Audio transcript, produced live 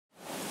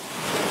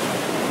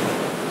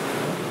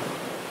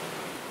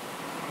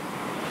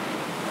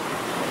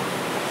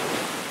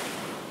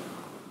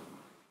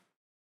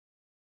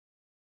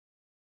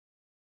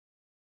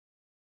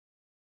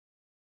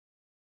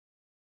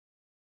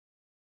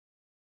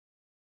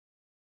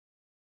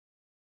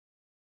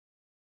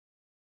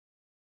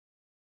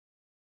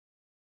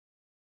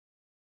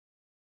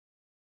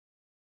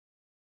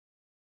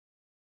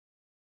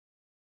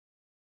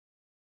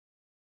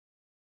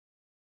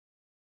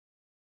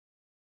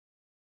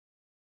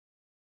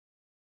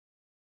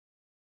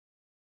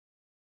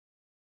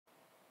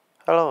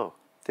Hello,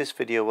 this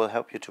video will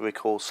help you to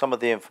recall some of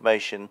the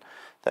information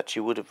that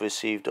you would have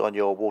received on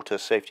your water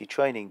safety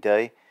training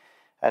day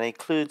and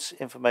includes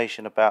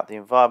information about the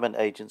Environment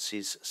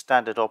Agency's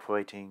standard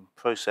operating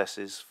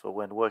processes for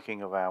when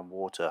working around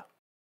water.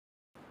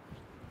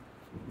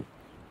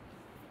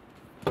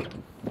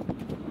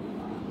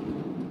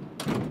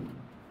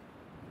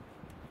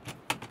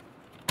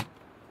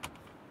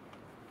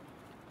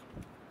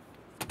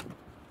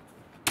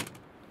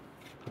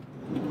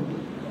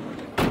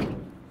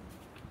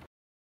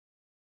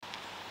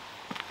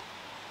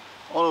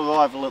 On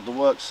arrival at the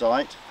work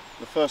site,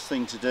 the first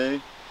thing to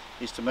do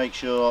is to make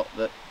sure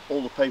that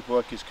all the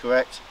paperwork is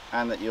correct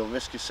and that your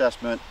risk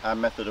assessment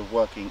and method of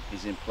working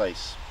is in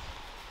place.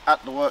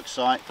 At the work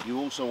site, you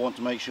also want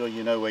to make sure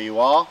you know where you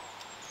are.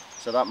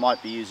 So that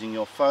might be using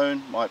your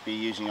phone, might be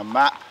using a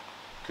map,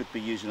 could be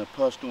using a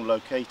personal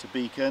locator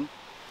beacon,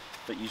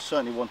 but you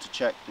certainly want to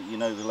check that you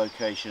know the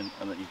location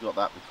and that you've got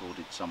that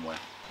recorded somewhere.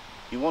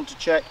 You want to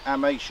check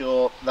and make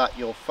sure that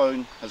your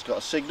phone has got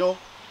a signal,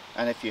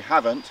 and if you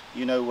haven't,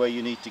 you know where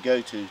you need to go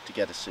to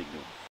get a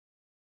signal.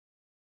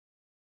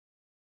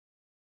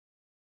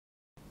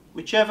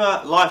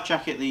 Whichever life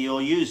jacket that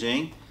you're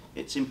using,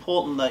 it's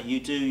important that you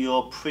do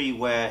your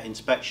pre-wear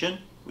inspection,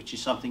 which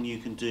is something you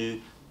can do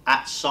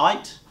at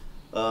site.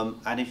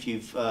 And if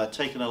you've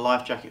taken a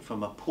life jacket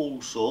from a pool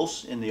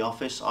source in the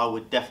office, I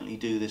would definitely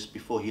do this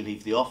before you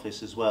leave the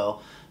office as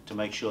well, to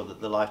make sure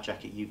that the life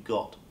jacket you've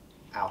got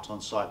out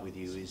on site with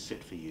you is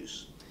fit for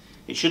use.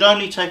 It should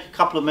only take a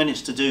couple of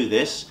minutes to do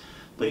this,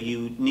 but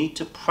you need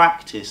to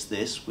practice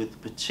this with the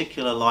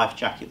particular life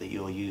jacket that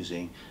you're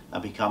using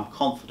and become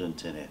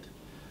confident in it.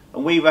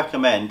 And we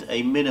recommend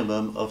a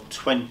minimum of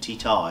 20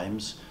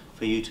 times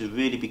for you to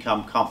really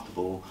become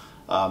comfortable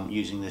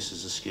using this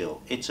as a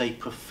skill. It's a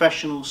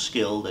professional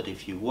skill that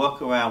if you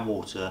work around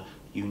water,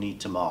 you need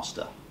to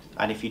master.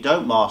 And if you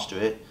don't master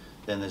it,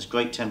 then there's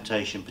great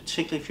temptation,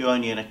 particularly if you're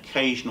only an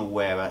occasional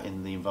wearer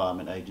in the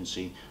Environment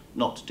Agency,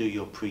 not to do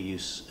your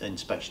pre-use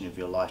inspection of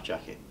your life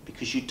jacket,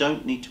 because you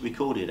don't need to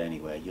record it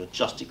anywhere, you're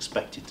just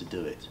expected to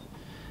do it.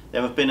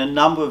 There have been a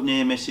number of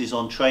near misses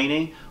on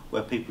training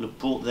where people have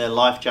brought their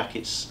life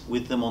jackets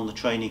with them on the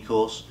training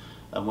course,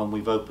 and when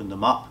we've opened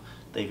them up,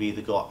 they've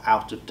either got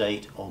out of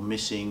date or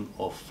missing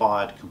or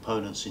fired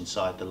components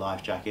inside the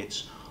life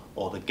jackets,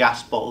 or the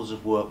gas bottles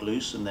have worked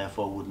loose and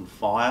therefore wouldn't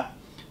fire.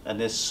 And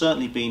there's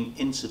certainly been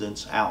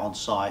incidents out on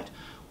site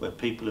where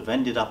people have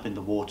ended up in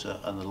the water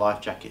and the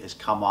life jacket has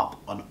come up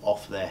and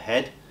off their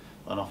head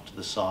and off to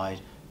the side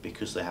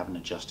because they haven't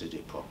adjusted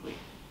it properly.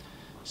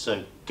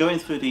 So going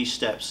through these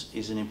steps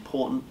is an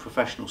important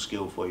professional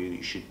skill for you that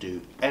you should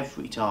do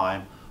every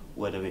time,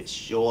 whether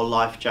it's your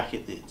life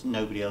jacket that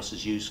nobody else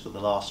has used for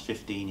the last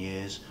 15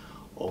 years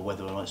or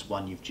whether or not it's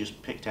one you've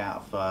just picked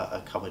out of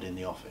a cupboard in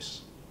the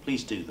office.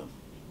 Please do them.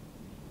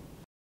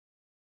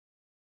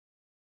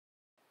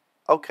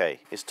 Okay,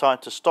 it's time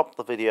to stop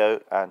the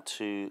video and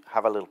to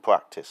have a little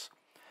practice.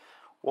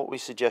 What we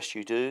suggest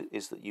you do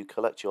is that you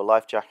collect your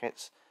life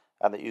jackets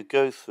and that you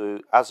go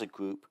through as a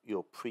group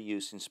your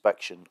pre-use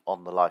inspection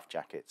on the life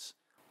jackets.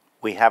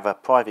 We have a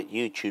private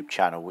YouTube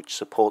channel which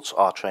supports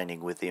our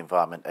training with the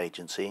Environment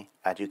Agency,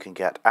 and you can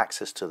get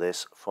access to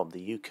this from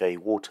the UK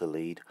Water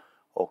Lead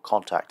or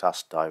contact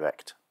us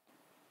direct.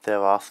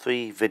 There are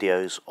 3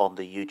 videos on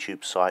the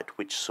YouTube site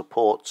which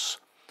supports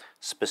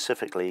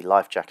specifically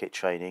life jacket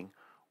training.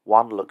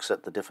 One looks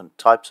at the different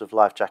types of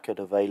life jacket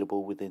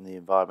available within the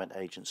Environment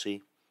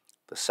Agency.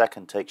 The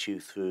second takes you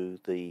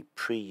through the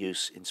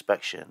pre-use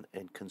inspection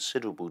in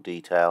considerable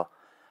detail,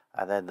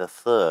 and then the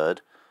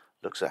third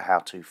looks at how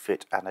to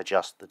fit and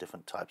adjust the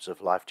different types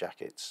of life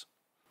jackets.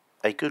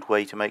 A good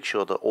way to make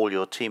sure that all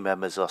your team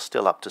members are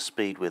still up to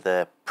speed with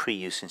their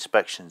pre-use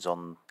inspections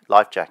on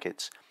life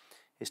jackets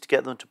is to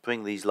get them to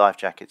bring these life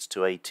jackets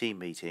to a team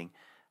meeting,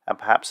 and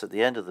perhaps at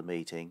the end of the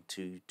meeting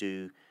to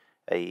do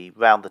a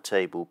round the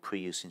table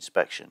pre-use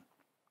inspection.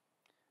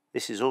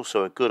 This is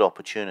also a good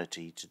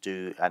opportunity to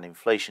do an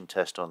inflation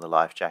test on the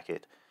life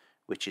jacket,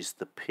 which is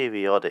the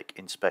periodic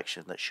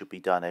inspection that should be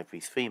done every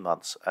 3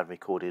 months and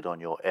recorded on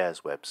your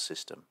AIRSweb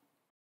system.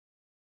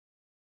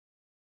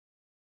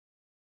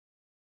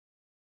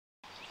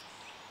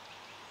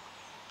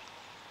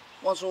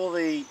 Once all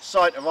the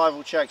site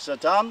arrival checks are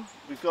done,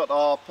 we've got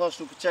our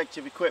personal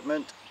protective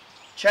equipment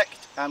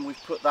checked and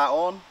we've put that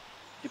on.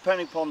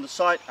 Depending upon the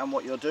site and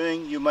what you're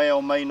doing, you may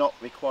or may not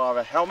require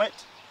a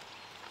helmet.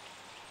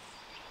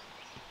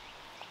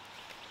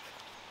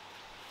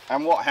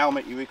 And what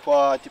helmet you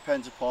require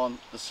depends upon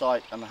the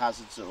site and the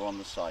hazards that are on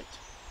the site.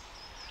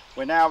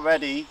 We're now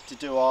ready to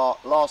do our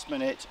last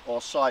minute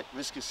or site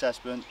risk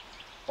assessment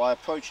by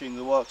approaching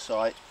the work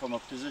site from a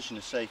position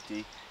of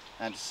safety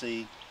and to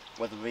see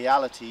whether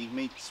reality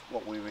meets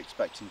what we were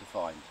expecting to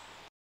find.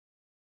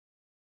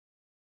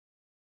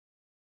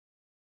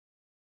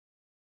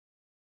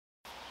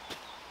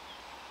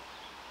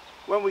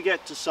 When we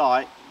get to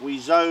site, we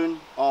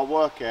zone our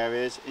work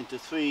areas into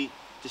 3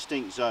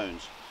 distinct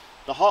zones.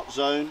 The hot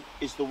zone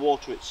is the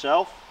water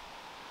itself.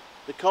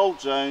 The cold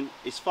zone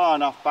is far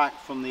enough back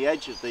from the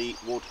edge of the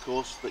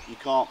watercourse that you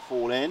can't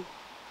fall in,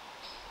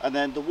 and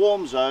then the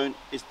warm zone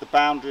is the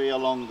boundary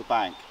along the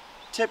bank.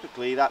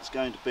 Typically that's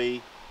going to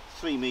be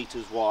 3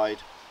 meters wide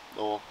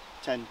or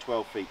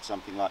 10-12 feet,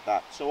 something like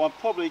that. So I'm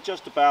probably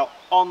just about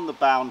on the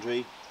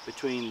boundary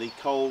between the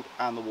cold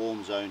and the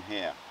warm zone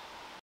here.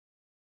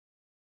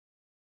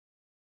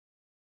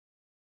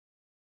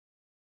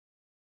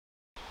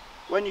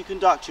 When you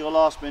conduct your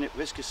last minute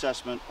risk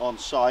assessment on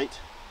site,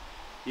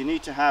 you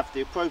need to have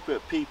the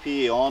appropriate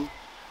PPE on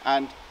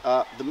and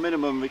the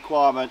minimum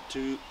requirement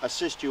to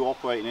assist you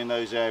operating in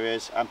those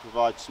areas and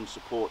provide some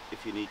support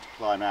if you need to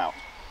climb out.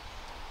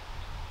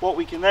 What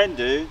we can then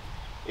do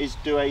is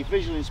do a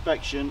visual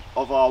inspection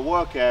of our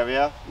work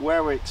area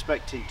where we're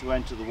expecting to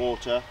enter the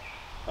water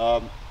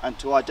and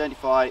to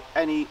identify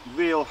any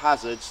real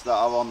hazards that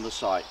are on the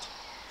site.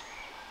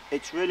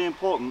 It's really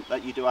important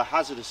that you do a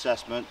hazard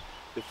assessment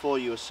before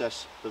you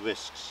assess the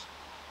risks.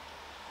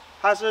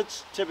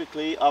 Hazards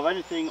typically are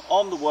anything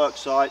on the work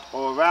site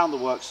or around the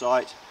work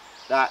site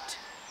that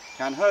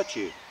can hurt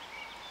you,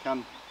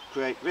 can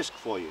create risk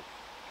for you.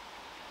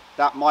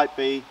 That might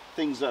be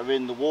things that are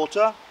in the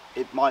water,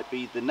 it might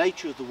be the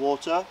nature of the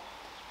water,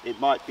 it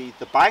might be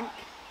the bank,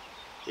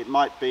 it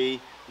might be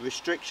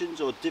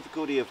restrictions or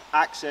difficulty of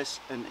access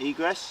and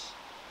egress,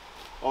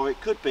 or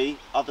it could be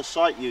other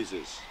site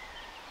users.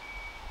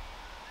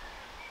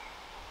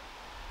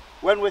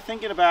 When we're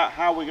thinking about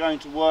how we're going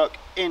to work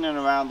in and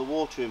around the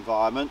water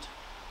environment,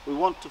 we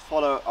want to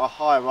follow a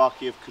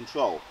hierarchy of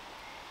control.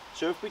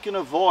 So if we can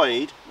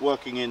avoid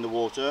working in the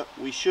water,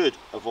 we should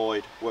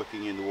avoid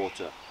working in the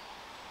water.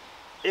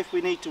 If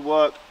we need to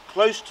work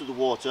close to the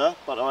water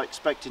but are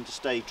expecting to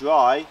stay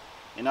dry,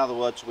 in other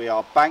words we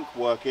are bank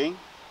working,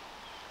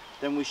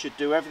 then we should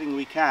do everything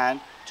we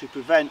can to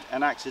prevent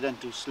an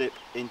accidental slip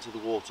into the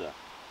water.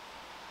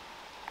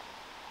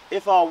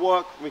 If our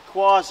work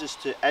requires us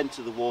to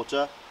enter the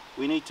water,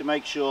 we need to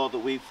make sure that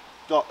we've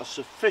got a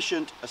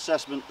sufficient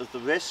assessment of the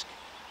risk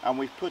and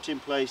we've put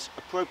in place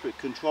appropriate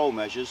control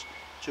measures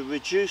to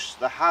reduce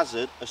the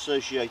hazard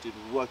associated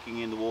with working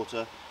in the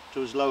water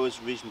to as low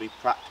as reasonably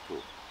practical.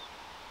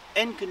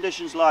 In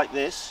conditions like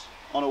this,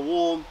 on a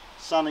warm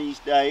sunny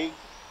day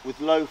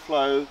with low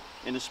flow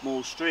in a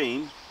small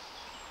stream,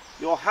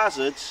 your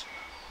hazards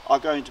are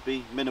going to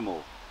be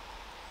minimal.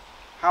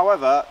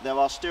 However, there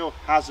are still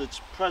hazards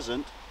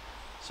present,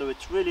 so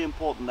it's really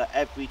important that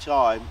every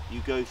time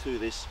you go through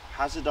this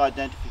hazard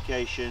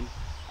identification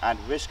and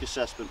risk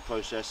assessment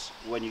process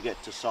when you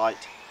get to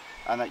site,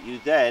 and that you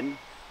then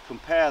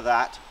compare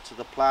that to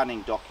the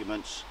planning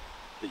documents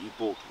that you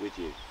brought with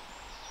you.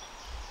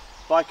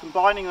 By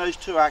combining those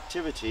two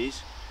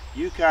activities,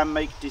 you can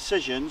make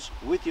decisions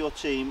with your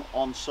team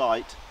on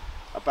site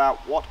about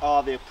what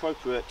are the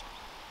appropriate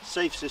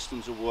safe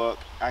systems of work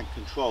and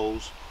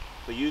controls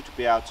for you to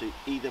be able to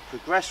either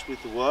progress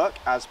with the work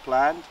as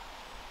planned,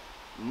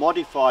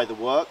 modify the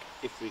work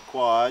if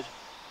required,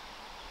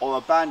 or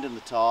abandon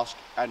the task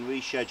and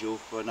reschedule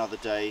for another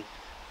day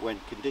when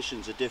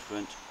conditions are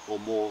different or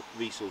more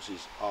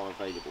resources are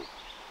available.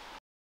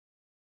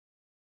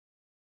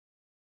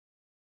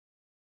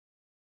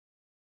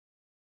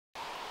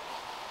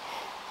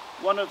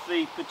 One of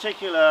the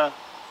particular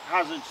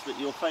hazards that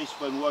you'll face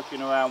when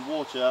working around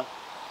water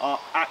are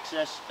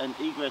access and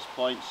egress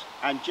points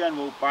and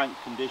general bank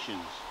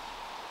conditions.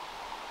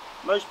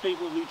 Most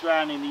people who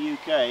drown in the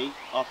UK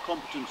are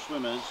competent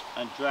swimmers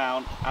and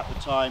drown at the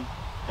time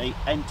they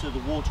enter the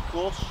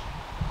watercourse,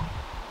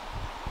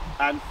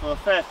 and for a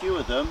fair few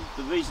of them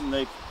the reason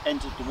they've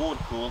entered the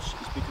watercourse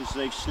is because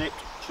they've slipped,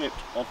 tripped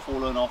or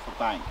fallen off a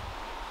bank.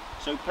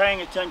 So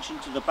paying attention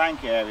to the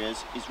bank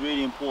areas is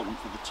really important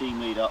for the team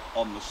leader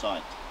on the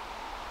site.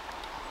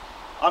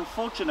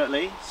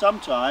 Unfortunately,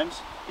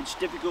 sometimes it's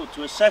difficult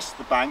to assess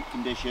the bank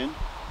condition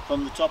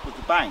from the top of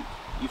the bank.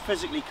 You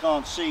physically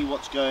can't see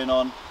what's going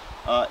on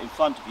in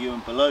front of you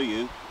and below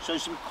you, so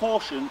some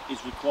caution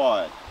is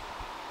required.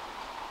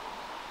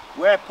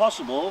 Where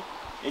possible,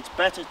 it's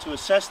better to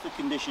assess the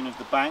condition of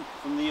the bank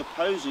from the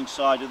opposing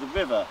side of the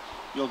river.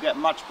 You'll get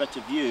much better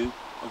view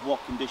of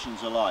what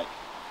conditions are like.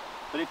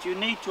 But if you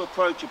need to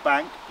approach a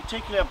bank,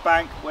 particularly a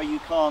bank where you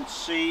can't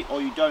see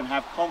or you don't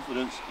have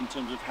confidence in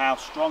terms of how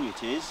strong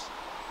it is,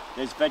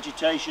 there's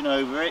vegetation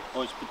over it,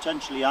 or it's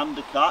potentially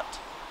undercut,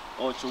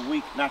 or it's a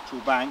weak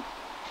natural bank,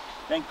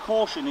 then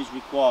caution is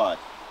required.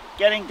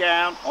 Getting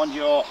down on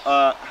your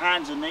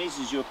hands and knees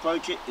as you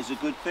approach it is a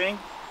good thing.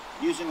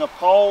 Using a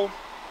pole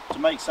to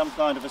make some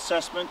kind of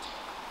assessment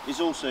is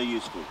also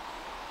useful.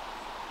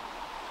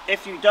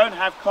 If you don't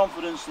have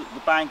confidence that the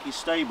bank is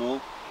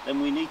stable,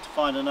 then we need to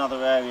find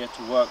another area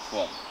to work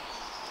from.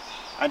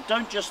 And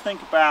don't just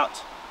think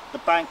about the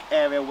bank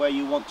area where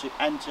you want to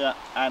enter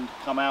and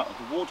come out of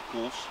the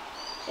watercourse.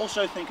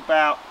 Also think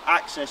about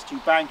access to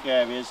bank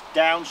areas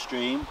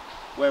downstream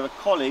where a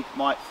colleague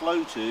might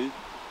flow to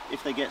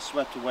if they get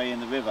swept away in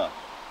the river.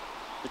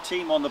 The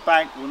team on the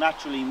bank will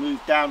naturally move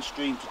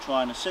downstream to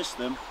try and assist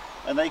them,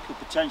 and they could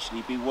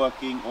potentially be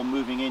working or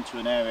moving into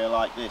an area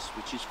like this,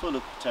 which is full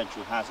of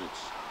potential hazards.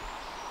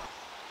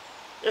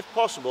 If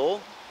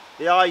possible,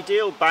 the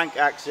ideal bank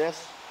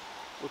access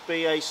would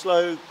be a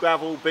slow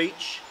gravel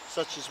beach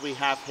such as we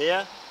have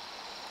here.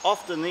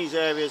 Often these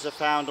areas are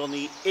found on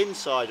the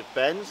inside of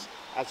bends,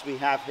 as we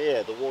have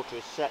here. The water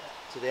is set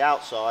to the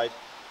outside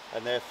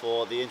and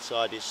therefore the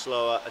inside is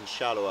slower and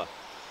shallower.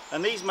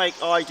 And these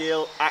make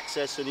ideal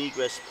access and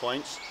egress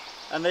points,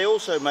 and they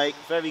also make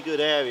very good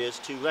areas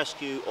to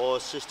rescue or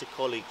assist a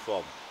colleague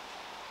from.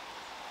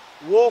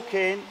 Walk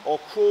in or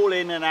crawl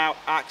in and out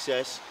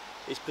access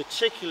is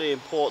particularly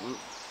important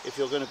if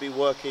you're going to be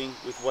working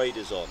with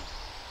waders on.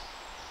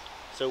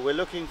 So we're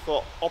looking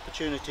for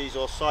opportunities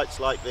or sites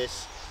like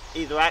this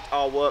either at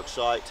our work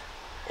site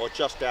or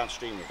just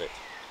downstream of it.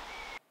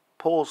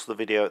 Pause the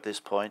video at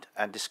this point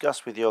and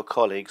discuss with your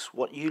colleagues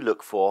what you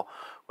look for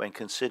when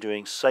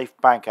considering safe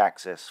bank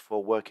access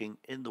for working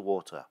in the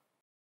water.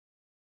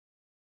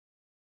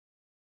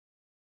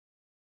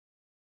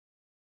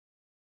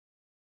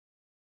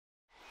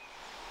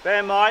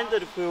 Bear in mind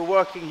that if we were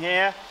working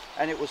here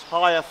and it was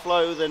higher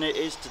flow than it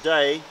is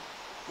today,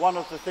 one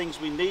of the things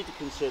we need to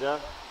consider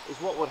is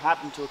what would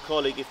happen to a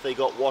colleague if they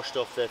got washed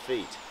off their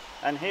feet.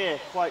 And here,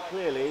 quite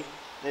clearly,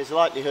 there's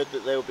likelihood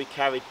that they will be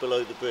carried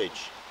below the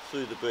bridge,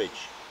 through the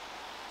bridge.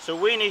 So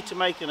we need to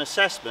make an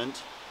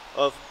assessment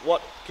of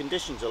what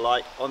conditions are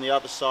like on the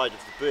other side of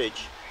the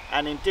bridge,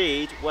 and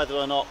indeed whether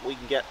or not we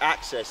can get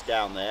access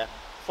down there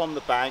from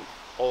the bank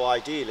or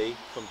ideally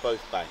from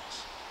both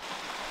banks.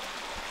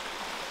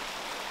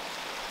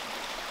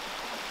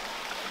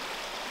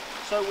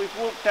 So we've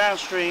walked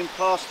downstream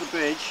past the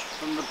bridge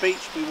from the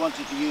beach we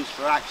wanted to use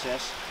for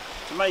access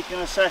to make an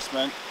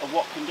assessment of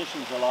what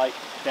conditions are like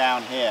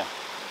down here.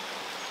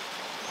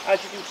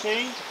 As you can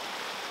see,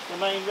 the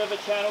main river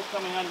channel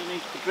coming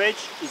underneath the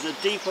bridge is a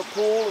deeper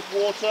pool of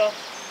water,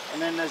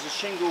 and then there's a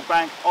shingle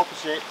bank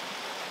opposite,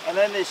 and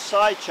then this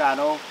side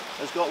channel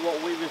has got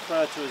what we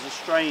refer to as a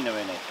strainer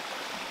in it.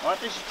 Right,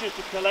 this is just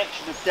a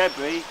collection of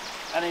debris,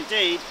 and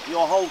indeed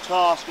your whole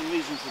task and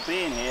reason for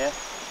being here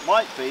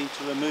might be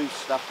to remove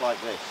stuff like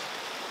this.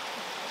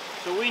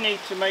 So we need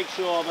to make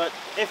sure that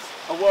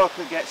if a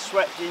worker gets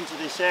swept into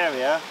this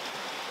area,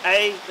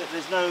 A, that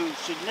there's no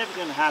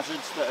significant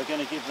hazards that are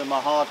going to give them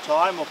a hard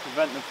time or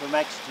prevent them from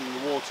exiting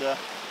the water,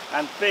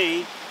 and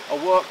B, a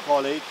work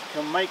colleague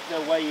can make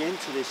their way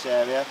into this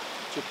area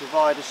to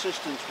provide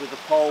assistance with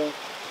a pole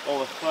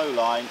or a flow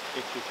line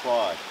if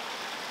required.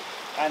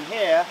 And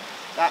here,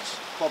 that's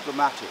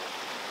problematic.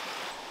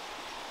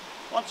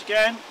 Once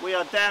again, we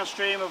are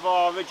downstream of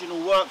our original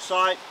work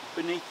site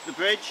beneath the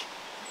bridge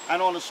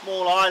and on a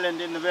small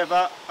island in the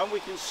river, and we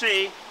can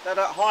see that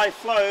at high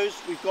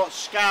flows we've got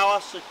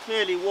scour, so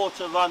clearly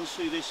water runs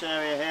through this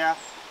area here,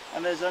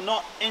 and there's a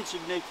not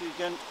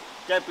insignificant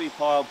debris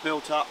pile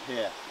built up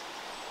here.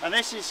 And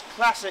this is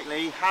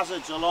classically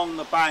hazards along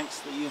the banks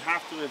that you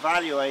have to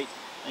evaluate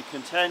and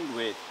contend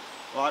with.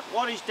 Right,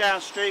 what is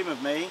downstream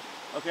of me?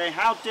 Okay,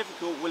 how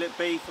difficult will it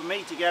be for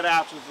me to get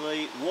out of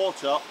the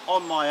water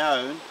on my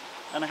own?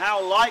 And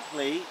how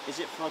likely is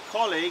it for a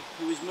colleague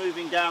who is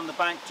moving down the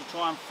bank to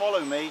try and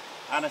follow me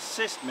and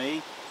assist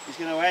me is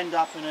going to end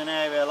up in an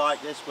area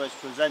like this where it's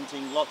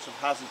presenting lots of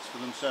hazards for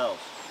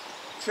themselves.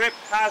 Trip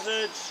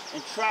hazards,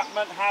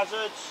 entrapment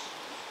hazards,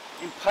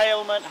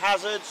 impalement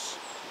hazards,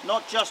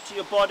 not just to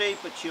your body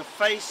but to your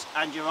face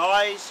and your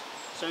eyes.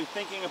 So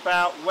thinking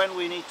about when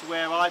we need to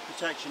wear eye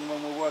protection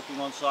when we're working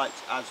on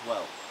sites as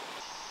well.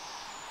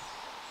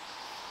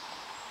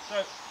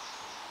 So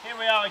here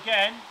we are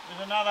again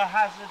with another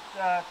hazard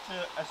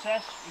to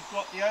assess. We've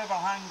got the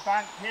overhang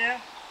bank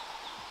here,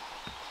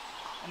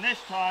 and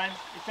this time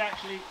it's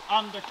actually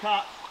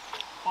undercut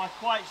by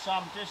quite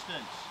some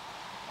distance.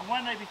 And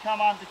when they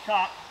become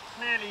undercut,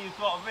 clearly you've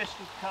got a risk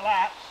of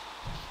collapse,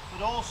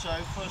 but also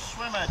for a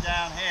swimmer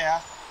down here,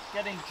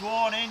 getting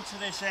drawn into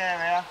this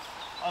area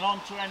and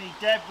onto any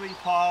debris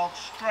pile,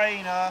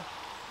 strainer,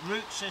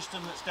 root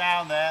system that's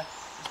down there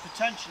is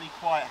potentially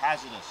quite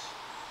hazardous.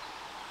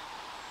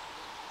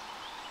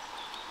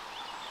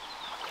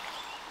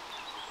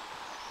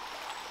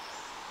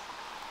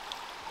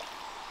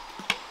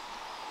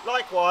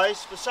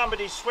 Likewise, for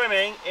somebody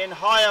swimming in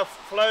higher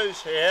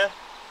flows here,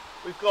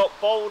 we've got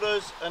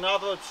boulders and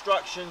other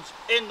obstructions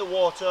in the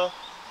water,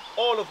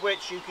 all of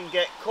which you can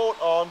get caught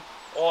on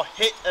or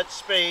hit at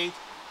speed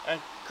and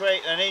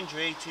create an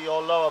injury to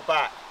your lower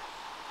back.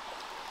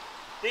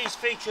 These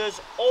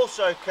features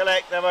also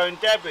collect their own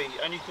debris,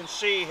 and you can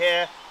see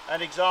here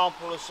an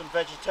example of some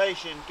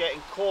vegetation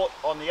getting caught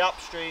on the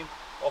upstream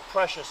or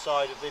pressure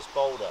side of this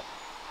boulder.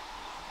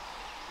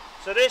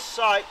 So this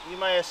site you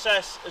may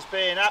assess as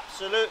being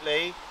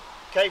absolutely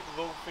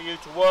capable for you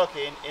to work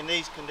in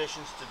these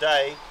conditions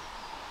today,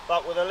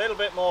 but with a little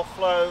bit more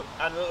flow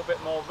and a little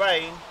bit more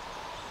rain,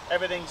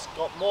 everything's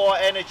got more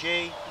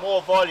energy,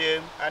 more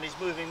volume, and is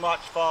moving much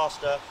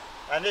faster,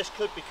 and this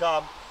could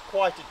become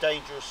quite a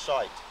dangerous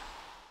site.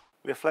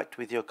 Reflect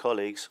with your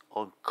colleagues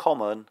on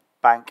common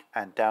bank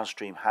and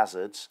downstream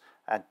hazards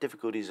and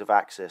difficulties of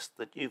access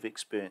that you've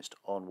experienced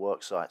on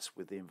work sites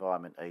with the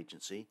Environment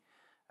Agency,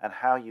 and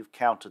how you've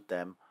countered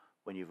them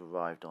when you've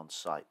arrived on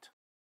site.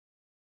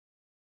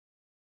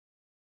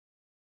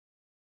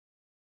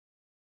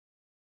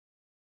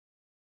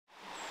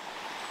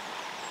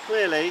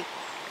 clearly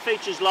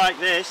features like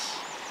this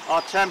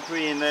are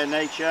temporary in their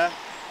nature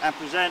and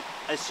present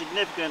a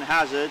significant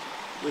hazard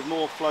with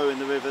more flow in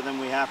the river than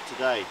we have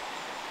today.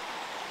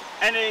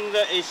 Anything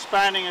that is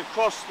spanning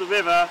across the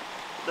river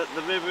that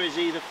the river is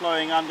either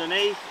flowing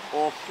underneath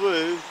or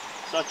through,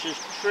 such as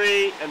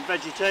tree and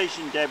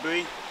vegetation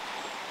debris,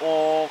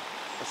 or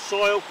a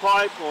soil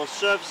pipe or a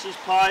services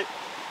pipe,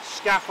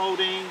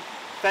 scaffolding,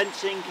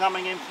 fencing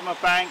coming in from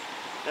a bank,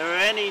 there are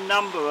any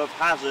number of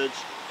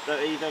hazards that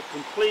either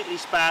completely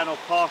span or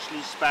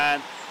partially span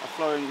a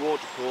flowing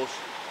watercourse,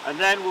 and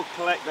then will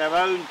collect their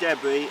own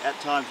debris at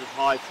times of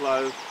high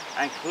flow,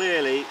 and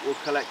clearly will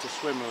collect a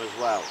swimmer as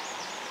well.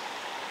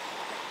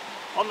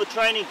 On the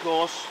training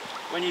course,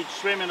 when you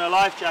swim in a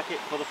life jacket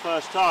for the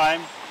first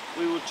time,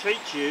 we will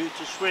teach you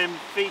to swim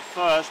feet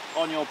first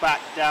on your back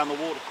down the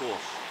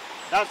watercourse.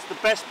 That's the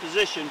best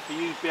position for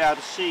you to be able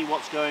to see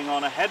what's going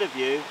on ahead of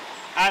you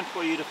and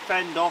for you to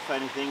fend off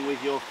anything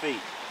with your feet.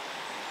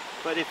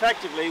 But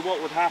effectively what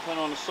would happen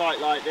on a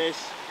site like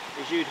this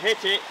is you'd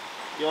hit it,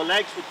 your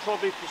legs would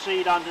probably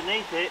proceed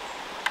underneath it,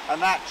 and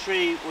that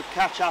tree would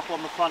catch up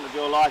on the front of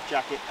your life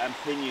jacket and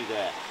pin you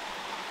there.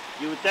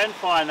 You would then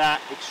find that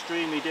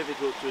extremely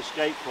difficult to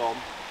escape from,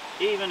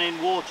 even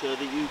in water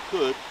that you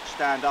could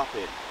stand up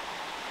in.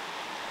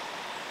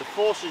 The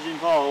forces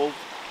involved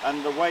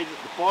and the way that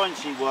the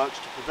buoyancy works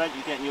to prevent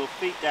you getting your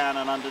feet down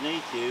and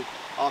underneath you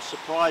are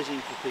surprising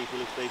for people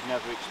if they've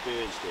never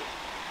experienced it.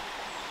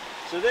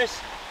 So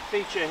this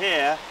feature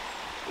here,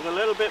 with a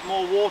little bit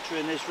more water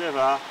in this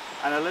river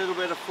and a little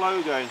bit of flow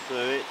going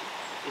through it,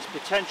 is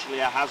potentially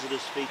a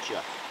hazardous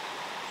feature.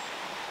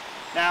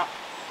 Now,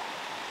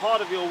 part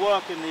of your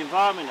work in the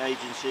Environment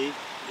Agency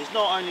is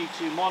not only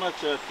to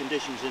monitor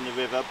conditions in the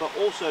river, but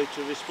also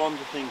to respond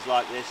to things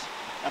like this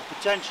and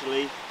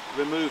potentially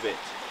remove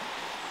it.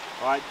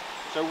 Right?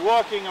 So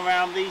working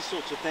around these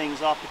sorts of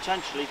things are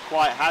potentially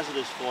quite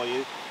hazardous for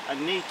you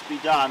and need to be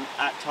done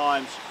at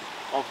times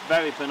of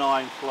very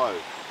benign flow.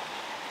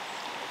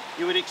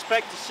 You would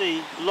expect to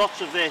see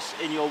lots of this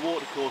in your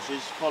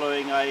watercourses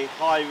following a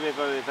high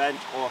river event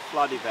or a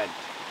flood event,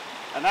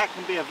 and that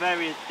can be a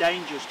very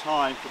dangerous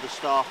time for the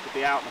staff to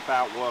be out and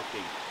about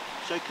working.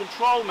 So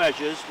control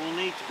measures will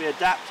need to be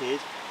adapted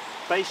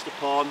based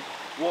upon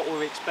what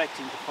we're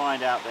expecting to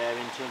find out there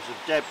in terms of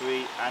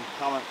debris and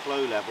current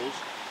flow levels,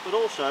 but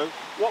also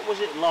what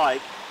was it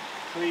like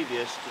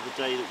previous to the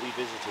day that we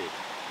visited.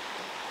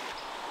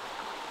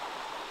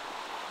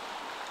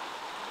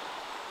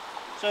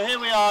 So here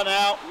we are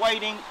now,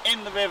 wading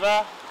in the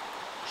river,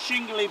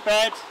 shingly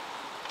bed,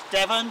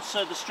 Devon,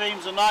 so the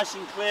streams are nice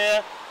and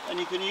clear and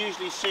you can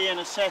usually see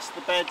and assess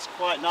the beds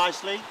quite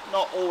nicely.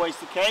 Not always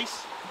the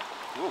case.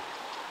 Ooh.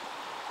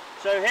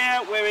 So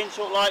here we're in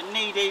sort of like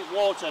knee-deep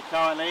water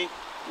currently,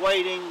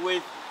 wading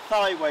with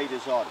thigh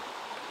waders on.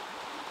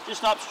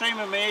 Just upstream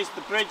of me is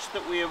the bridge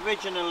that we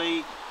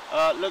originally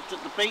looked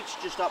at the beach,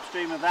 just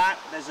upstream of that.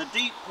 There's a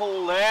deep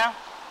pool there,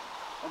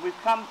 and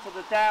we've come to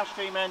the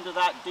downstream end of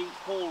that deep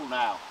pool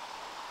now.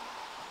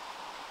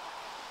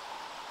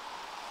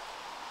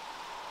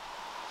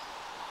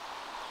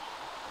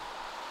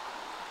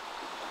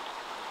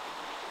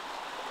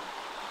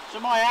 So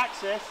my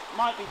access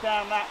might be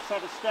down that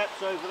set of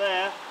steps over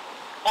there,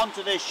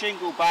 onto this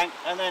shingle bank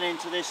and then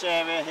into this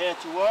area here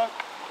to work,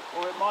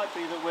 or it might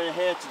be that we're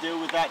here to deal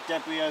with that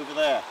debris over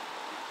there.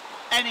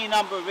 Any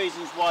number of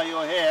reasons why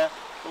you're here,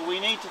 but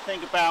we need to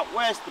think about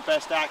where's the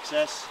best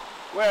access,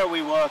 where are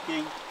we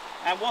working,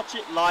 and what's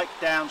it like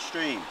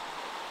downstream.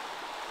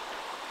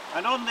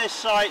 And on this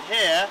site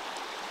here,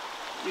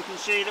 you can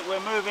see that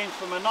we're moving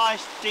from a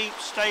nice deep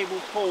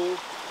stable pool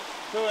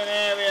to an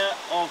area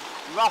of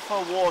rougher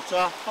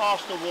water,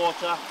 faster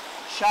water,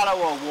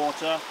 shallower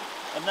water,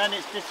 and then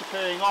it's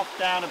disappearing off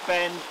down a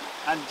bend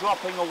and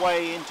dropping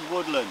away into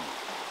woodland.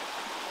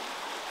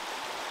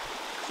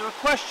 So a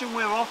question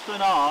we're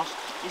often asked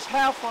is,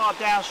 how far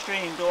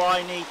downstream do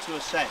I need to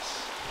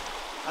assess?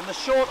 And the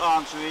short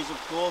answer is, of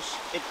course,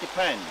 it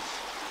depends.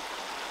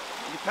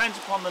 It depends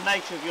upon the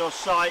nature of your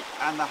site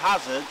and the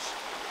hazards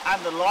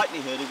and the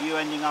likelihood of you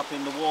ending up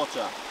in the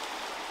water.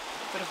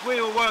 But if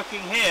we were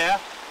working here,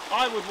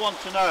 I would want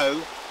to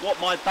know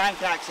what my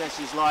bank access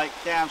is like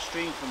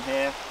downstream from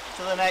here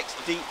to the next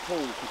deep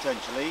pool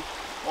potentially,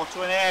 or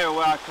to an area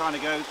where I kind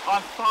of go,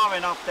 I'm far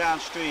enough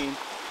downstream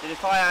that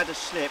if I had a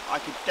slip I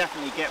could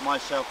definitely get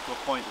myself to a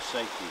point of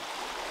safety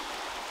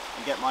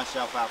and get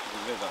myself out of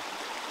the river.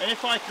 And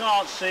if I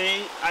can't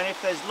see, and if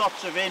there's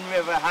lots of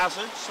in-river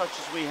hazards such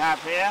as we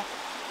have here,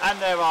 and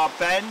there are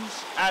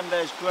bends, and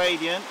there's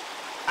gradient,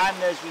 and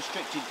there's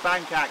restricted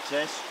bank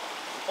access,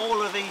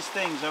 all of these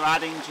things are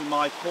adding to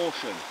my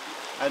caution,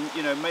 and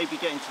maybe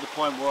getting to the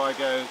point where I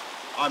go,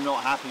 I'm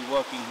not happy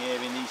working here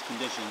in these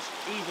conditions,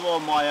 either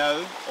on my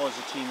own or as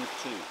a team of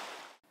two.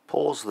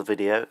 Pause the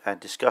video and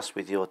discuss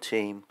with your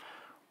team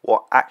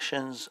what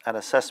actions and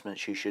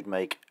assessments you should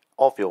make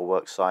of your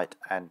worksite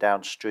and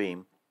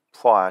downstream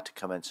prior to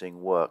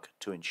commencing work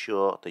to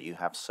ensure that you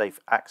have safe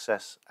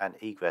access and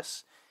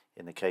egress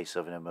in the case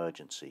of an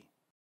emergency.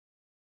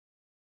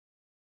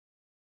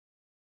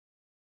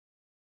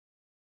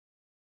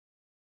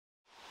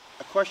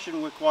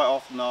 question we're quite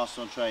often asked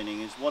on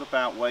training is, what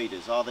about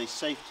waders? Are they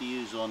safe to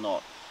use or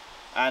not?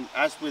 And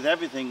as with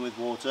everything with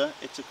water,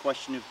 it's a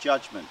question of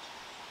judgment.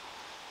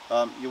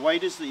 Your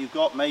waders that you've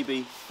got may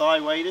be thigh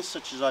waders,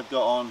 such as I've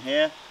got on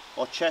here,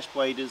 or chest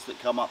waders that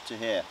come up to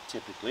here,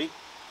 typically.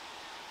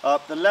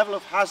 The level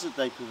of hazard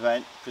they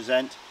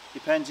present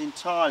depends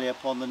entirely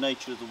upon the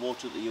nature of the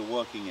water that you're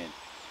working in,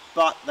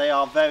 but they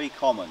are very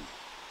common.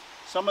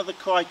 Some of the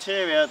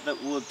criteria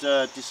that would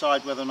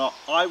decide whether or not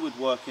I would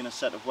work in a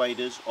set of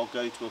waders or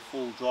go to a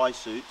full dry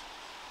suit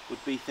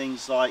would be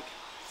things like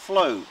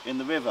flow in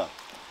the river.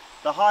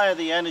 The higher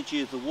the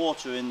energy of the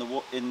water in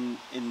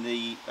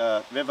the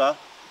river,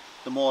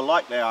 the more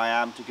likely I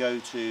am to go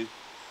to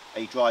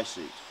a dry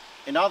suit.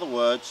 In other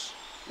words,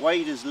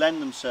 waders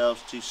lend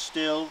themselves to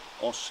still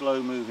or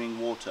slow moving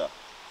water.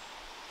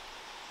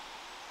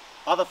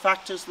 Other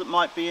factors that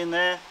might be in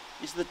there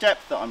is the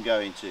depth that I'm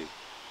going to.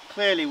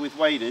 Clearly with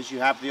waders you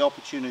have the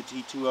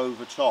opportunity to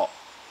overtop.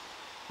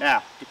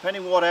 Now,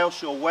 depending on what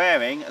else you're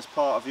wearing as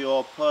part of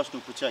your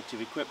personal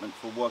protective equipment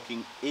for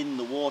working in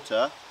the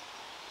water,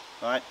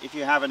 right, if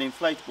you have an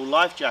inflatable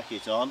life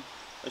jacket on,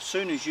 as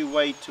soon as you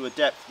wade to a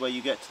depth where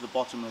you get to the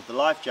bottom of the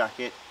life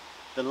jacket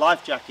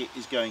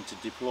is going to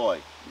deploy.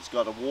 It's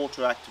got a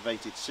water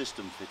activated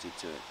system fitted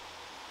to it.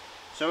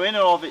 So in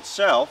and of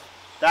itself,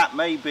 that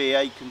may be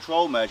a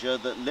control measure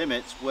that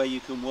limits where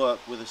you can work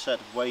with a set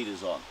of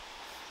waders on.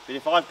 But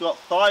if I've got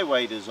thigh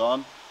waders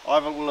on, I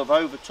will have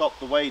overtopped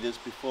the waders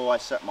before I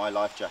set my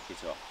life jacket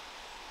off.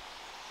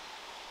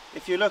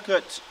 If you look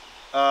at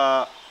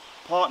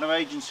partner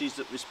agencies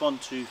that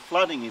respond to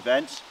flooding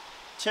events,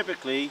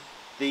 typically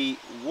the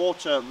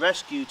water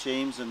rescue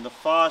teams and the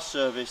fire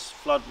service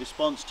flood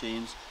response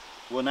teams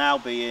will now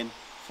be in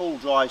full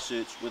dry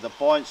suits with a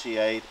buoyancy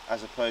aid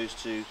as opposed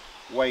to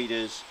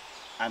waders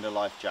and a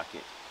life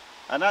jacket.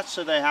 And that's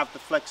so they have the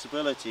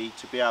flexibility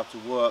to be able to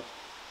work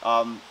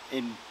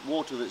in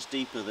water that's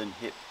deeper than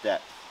hip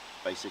depth,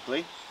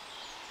 basically.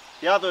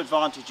 The other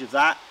advantage of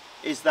that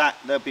is that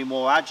they'll be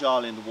more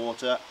agile in the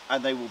water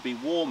and they will be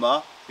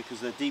warmer because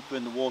they're deeper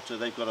in the water.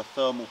 They've got a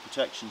thermal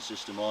protection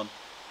system on,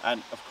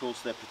 and of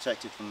course they're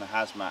protected from the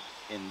hazmat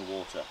in the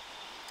water.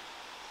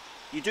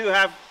 You do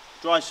have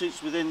dry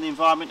suits within the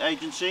Environment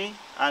Agency,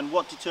 and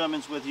what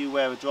determines whether you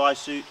wear a dry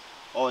suit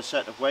or a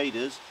set of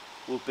waders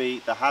will be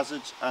the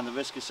hazards and the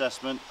risk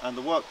assessment and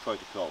the work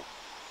protocol.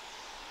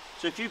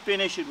 So if you've been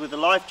issued with a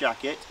life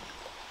jacket,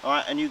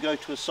 alright, and you go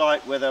to a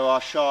site where there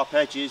are sharp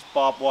edges,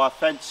 barbed wire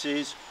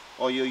fences,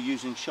 or you're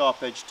using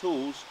sharp edge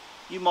tools,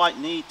 you might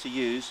need to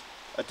use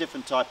a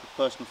different type of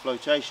personal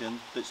flotation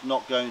that's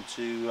not going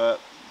to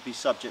be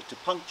subject to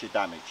puncture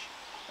damage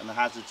and the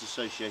hazards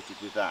associated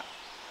with that.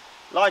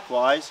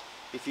 Likewise,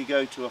 if you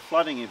go to a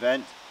flooding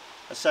event,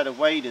 a set of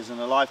waders and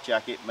a life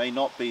jacket may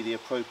not be the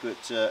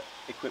appropriate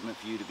equipment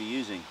for you to be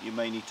using. You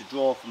may need to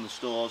draw from the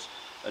stores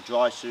a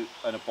dry suit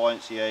and a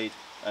buoyancy aid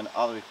and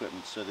other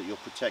equipment so that you're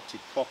protected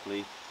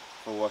properly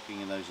for working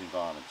in those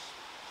environments.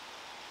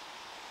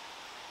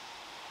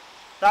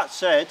 That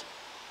said,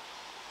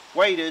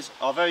 waders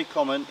are very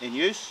common in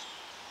use.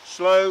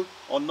 Slow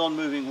or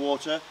non-moving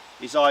water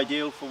is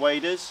ideal for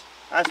waders.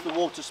 As the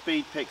water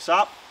speed picks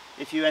up,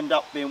 if you end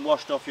up being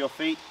washed off your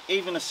feet,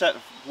 even a set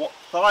of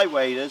thigh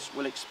waders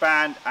will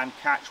expand and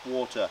catch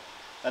water,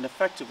 and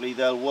effectively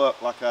they'll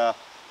work like a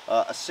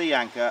sea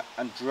anchor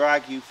and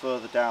drag you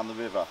further down the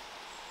river,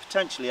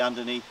 potentially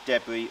underneath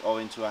debris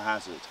or into a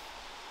hazard.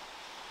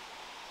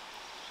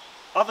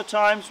 Other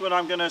times when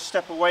I'm going to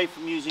step away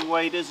from using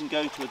waders and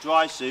go to a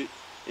dry suit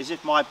is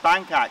if my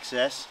bank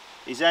access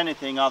is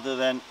anything other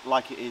than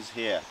like it is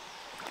here.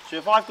 So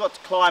if I've got to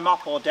climb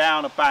up or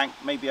down a bank,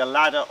 maybe a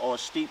ladder or a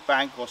steep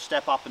bank, or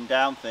step up and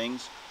down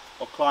things,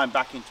 or climb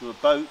back into a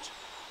boat,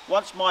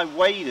 once my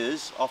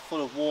waders are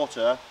full of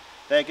water,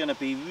 they're going to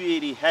be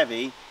really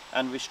heavy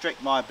and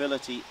restrict my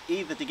ability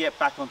either to get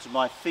back onto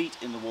my feet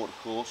in the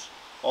watercourse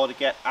or to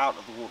get out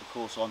of the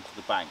watercourse onto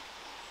the bank.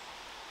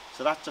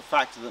 So that's a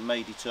factor that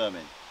may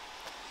determine.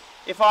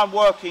 If I'm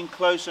working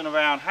close and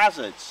around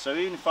hazards, so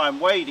even if I'm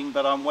wading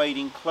but I'm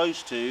wading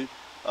close to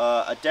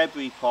a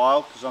debris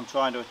pile because I'm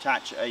trying to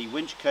attach a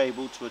winch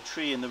cable to a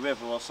tree in the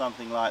river or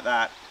something like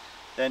that,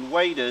 then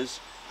waders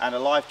and a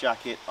life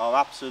jacket are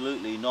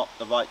absolutely not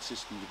the right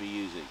system to be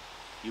using.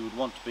 You would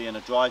want to be in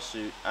a dry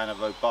suit and a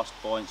robust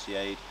buoyancy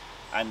aid,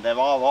 and there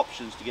are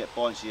options to get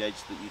buoyancy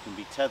aids that you can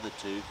be tethered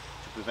to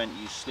prevent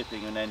you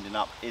slipping and ending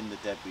up in the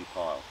debris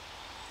pile.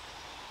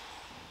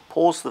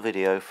 Pause the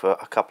video for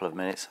a couple of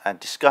minutes and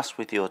discuss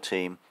with your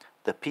team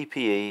the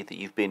PPE that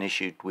you've been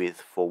issued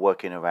with for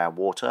working around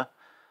water,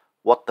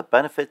 what the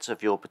benefits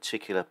of your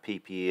particular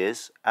PPE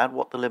is, and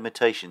what the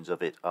limitations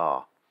of it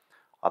are.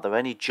 Are there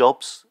any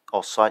jobs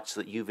or sites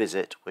that you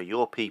visit where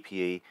your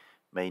PPE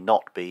may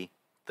not be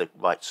the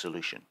right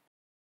solution?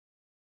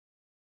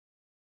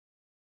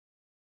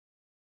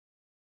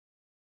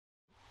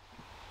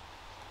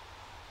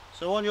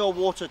 So on your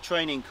water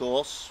training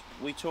course,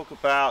 we talk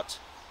about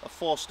a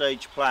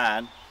 4-stage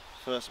plan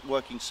for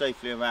working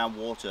safely around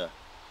water.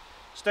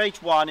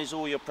 Stage 1 is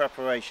all your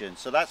preparation,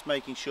 so that's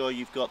making sure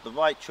you've got the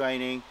right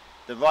training,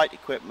 the right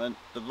equipment,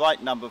 the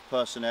right number of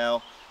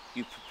personnel,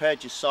 you've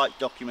prepared your site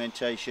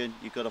documentation,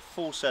 you've got a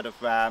full set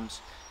of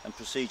RAMs and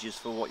procedures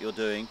for what you're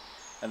doing,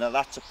 and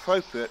that's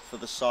appropriate for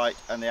the site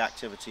and the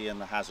activity and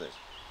the hazard.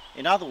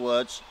 In other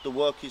words, the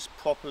work is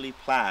properly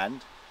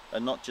planned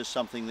and not just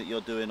something that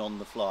you're doing on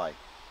the fly.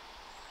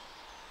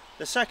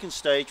 The second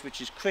stage,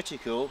 which is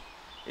critical,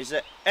 is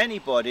that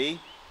anybody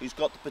who's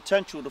got the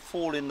potential to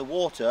fall in the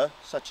water,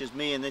 such as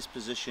me in this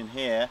position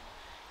here,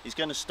 is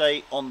going to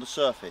stay on the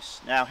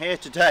surface. Now here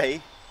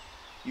today,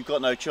 you've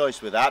got no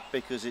choice with that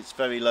because it's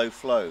very low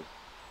flow.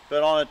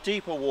 But on a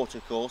deeper water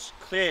course,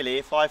 clearly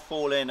if I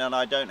fall in and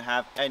I don't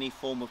have any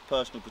form of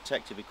personal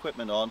protective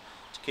equipment on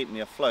to keep me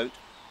afloat,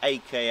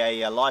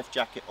 aka a life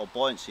jacket or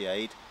buoyancy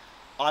aid,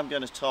 I'm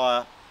going to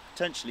tire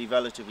potentially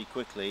relatively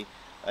quickly,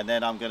 and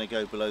then I'm going to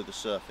go below the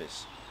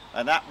surface.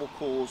 And that will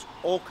cause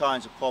all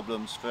kinds of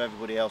problems for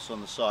everybody else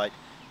on the site,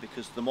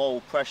 because the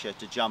moral pressure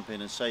to jump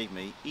in and save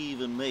me,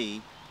 even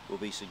me, will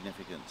be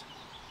significant.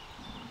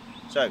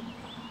 So,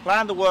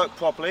 plan the work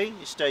properly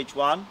is stage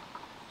one.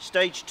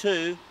 Stage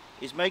two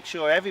is make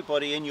sure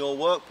everybody in your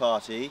work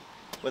party,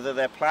 whether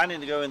they're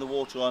planning to go in the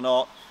water or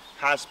not,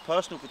 has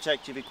personal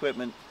protective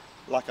equipment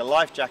like a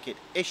life jacket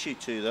issued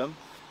to them,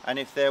 and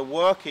if they're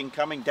working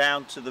coming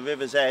down to the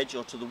river's edge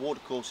or to the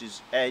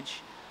watercourse's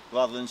edge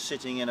rather than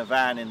sitting in a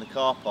van in the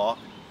car park,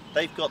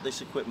 they've got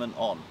this equipment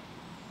on.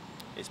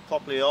 It's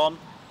properly on,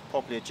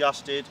 properly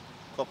adjusted,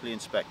 properly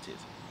inspected.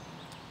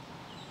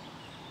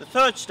 The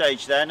third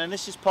stage then, and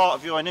this is part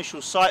of your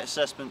initial site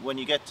assessment when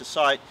you get to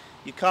site,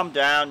 you come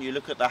down, you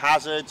look at the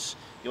hazards,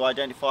 you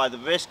identify the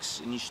risks,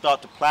 and you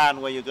start to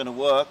plan where you're going to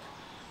work.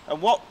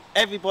 And what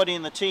everybody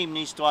in the team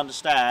needs to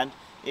understand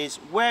is,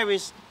 where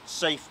is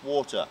safe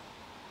water?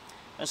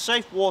 And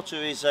safe water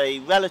is a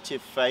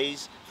relative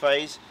phrase.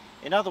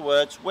 In other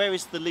words, where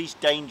is the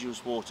least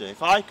dangerous water?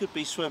 If I could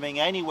be swimming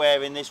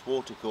anywhere in this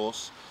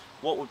watercourse,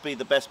 what would be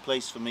the best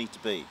place for me to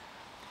be?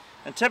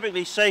 And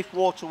typically safe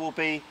water will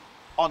be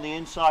on the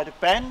inside of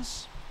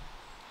bends,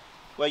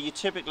 where you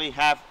typically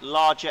have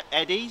larger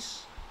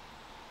eddies.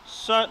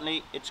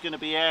 Certainly it's going to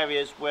be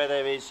areas where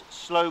there is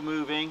slow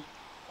moving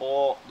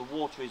or the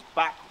water is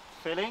back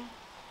filling,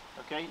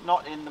 okay,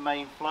 not in the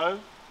main flow.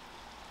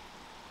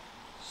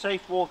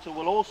 Safe water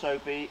will also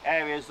be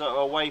areas that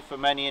are away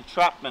from any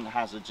entrapment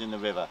hazards in the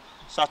river,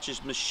 such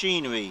as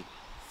machinery,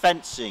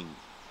 fencing,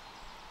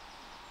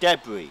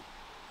 debris,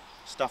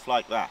 stuff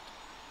like that.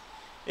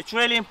 It's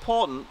really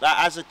important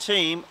that as a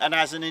team and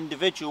as an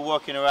individual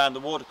working around the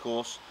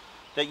watercourse,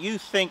 that you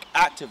think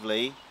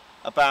actively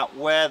about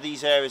where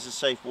these areas of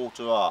safe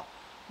water are.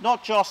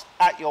 Not just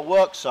at your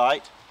work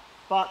site,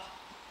 but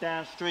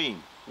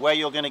downstream, where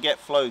you're going to get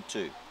flowed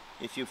to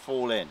if you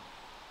fall in.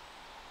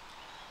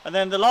 And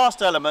then the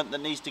last element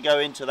that needs to go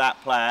into that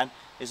plan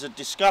is a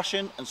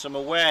discussion and some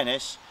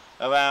awareness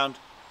around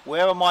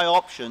where are my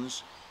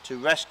options to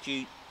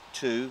rescue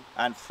to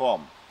and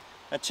from.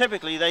 And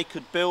typically they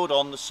could build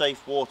on the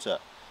safe water.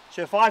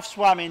 So if I've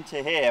swam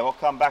into here or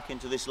come back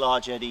into this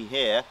large eddy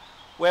here,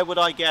 where would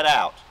I get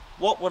out?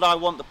 What would I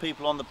want the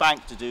people on the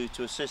bank to do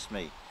to assist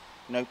me?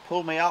 You know,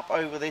 pull me up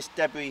over this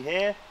debris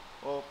here,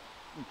 or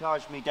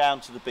encourage me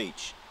down to the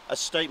beach? A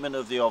statement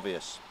of the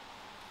obvious.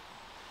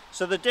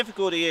 So the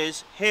difficulty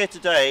is, here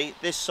today,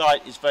 this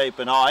site is very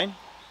benign.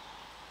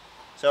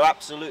 So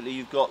absolutely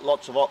you've got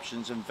lots of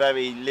options and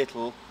very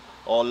little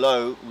or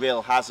low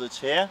real hazards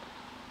here.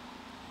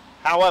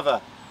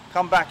 However,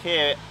 come back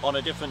here on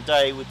a different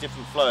day with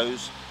different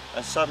flows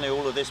and suddenly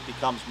all of this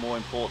becomes more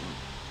important.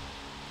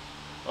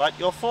 Right,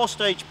 your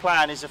 4-stage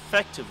plan is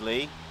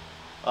effectively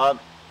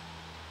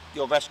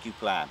your rescue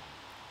plan.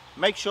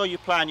 Make sure you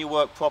plan your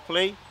work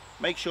properly,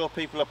 make sure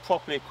people are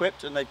properly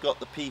equipped and they've got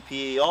the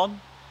PPE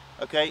on.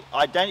 Okay,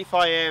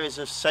 identify areas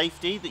of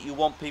safety that you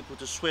want people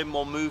to swim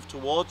or move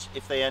towards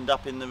if they end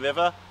up in the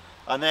river,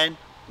 and then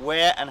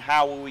where and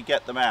how will we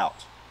get them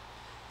out?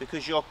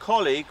 Because your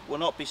colleague will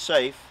not be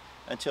safe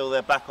until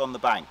they're back on the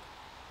bank.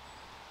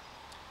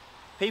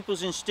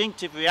 People's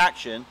instinctive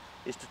reaction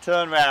is to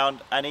turn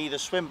around and either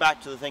swim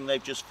back to the thing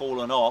they've just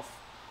fallen off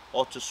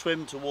or to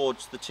swim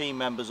towards the team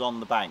members on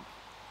the bank.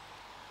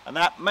 And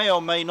that may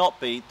or may not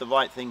be the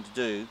right thing to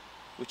do,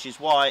 which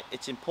is why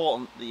it's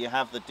important that you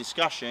have the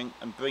discussion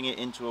and bring it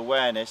into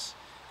awareness,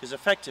 because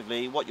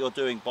effectively what you're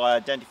doing by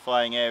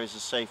identifying areas of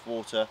safe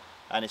water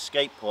and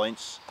escape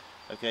points,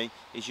 okay,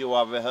 is you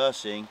are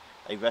rehearsing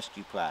a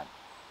rescue plan.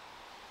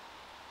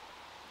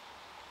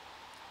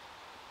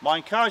 My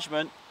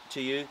encouragement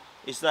to you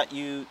is that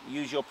you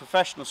use your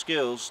professional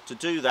skills to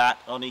do that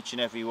on each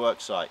and every work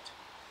site.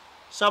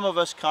 Some of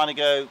us kind of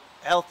go,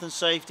 health and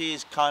safety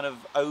is kind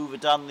of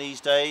overdone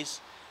these days,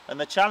 and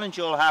the challenge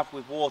you'll have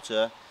with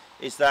water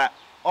is that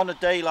on a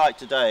day like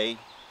today,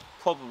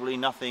 probably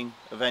nothing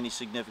of any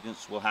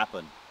significance will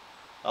happen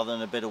other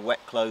than a bit of wet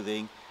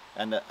clothing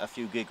and a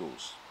few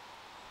giggles.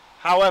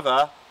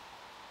 However,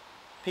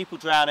 people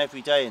drown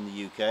every day in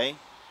the UK,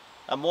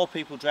 and more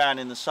people drown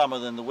in the summer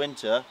than the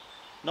winter,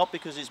 not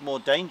because it's more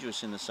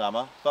dangerous in the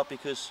summer, but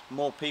because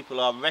more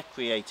people are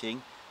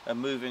recreating and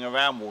moving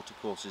around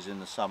watercourses in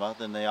the summer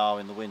than they are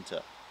in the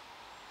winter.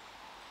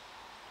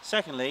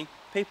 Secondly,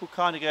 people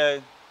kind of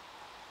go,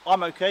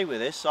 I'm okay with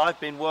this, I've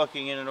been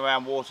working in and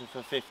around water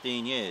for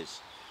 15 years.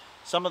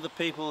 Some of the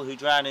people who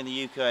drown in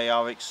the UK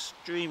are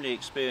extremely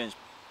experienced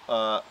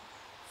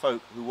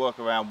folk who work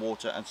around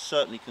water and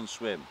certainly can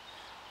swim.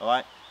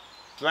 Alright?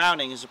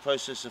 Drowning is a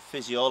process of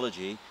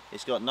physiology.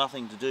 It's got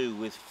nothing to do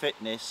with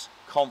fitness,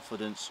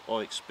 confidence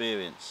or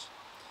experience.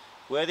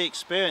 Where the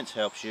experience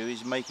helps you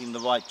is making the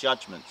right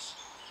judgments,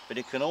 but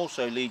it can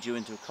also lead you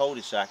into a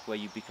cul-de-sac where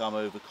you become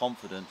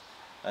overconfident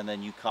and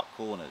then you cut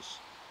corners.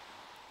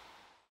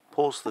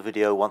 Pause the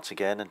video once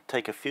again and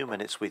take a few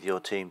minutes with your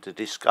team to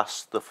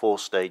discuss the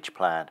 4-stage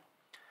plan.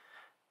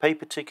 Pay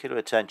particular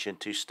attention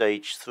to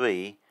stage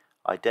 3,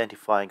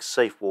 identifying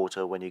safe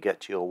water when you get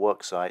to your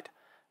worksite,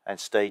 and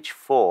stage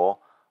 4,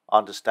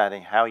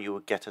 understanding how you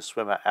would get a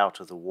swimmer out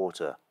of the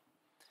water,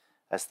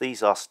 as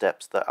these are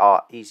steps that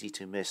are easy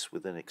to miss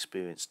with an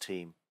experienced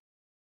team.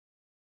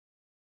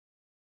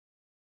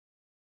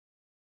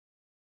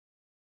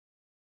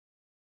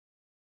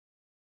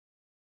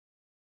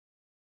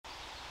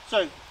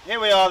 So here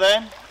we are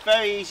then,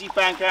 very easy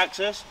bank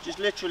access, just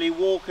literally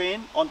walk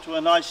in onto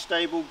a nice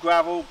stable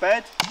gravel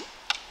bed.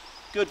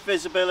 Good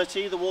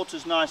visibility, the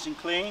water's nice and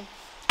clean.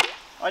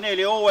 I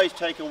nearly always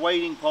take a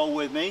wading pole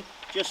with me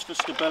just for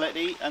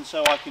stability and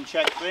so I can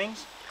check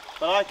things,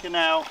 but I can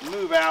now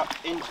move out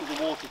into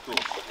the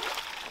watercourse.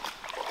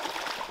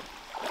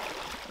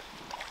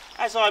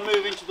 As I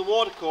move into the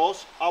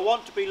watercourse, I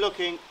want to be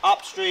looking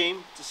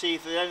upstream to see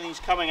if anything's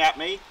coming at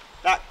me.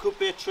 That could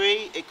be a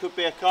tree, it could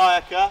be a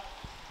kayaker.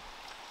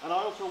 And I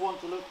also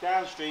want to look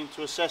downstream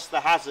to assess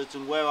the hazards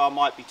and where I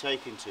might be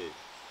taken to.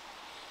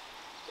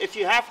 If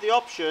you have the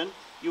option,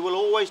 you will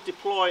always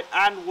deploy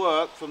and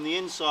work from the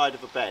inside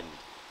of a bend,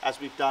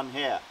 as we've done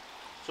here.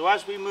 So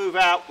as we move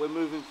out, we're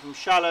moving from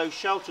shallow,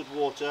 sheltered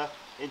water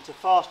into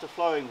faster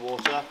flowing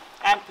water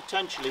and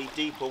potentially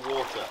deeper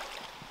water.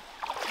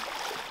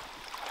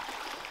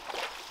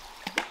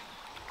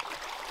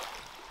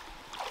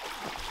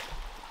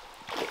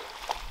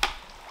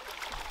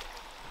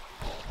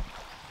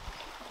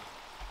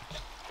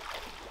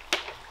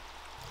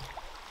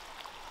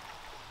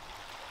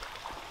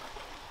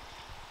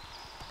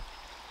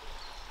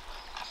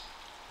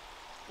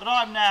 But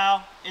I'm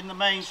now in the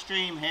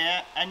mainstream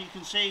here, and you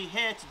can see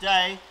here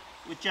today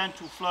with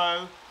gentle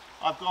flow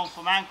I've gone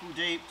from ankle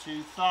deep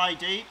to thigh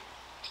deep,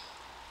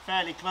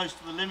 fairly close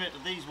to the limit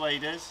of these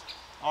waders.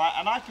 Alright,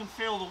 and I can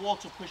feel the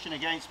water pushing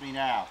against me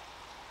now.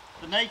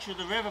 The nature of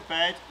the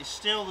riverbed is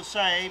still the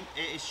same.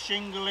 It is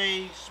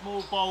shingly,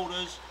 small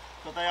boulders,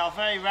 but they are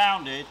very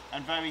rounded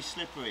and very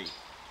slippery.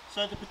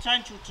 So the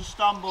potential to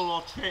stumble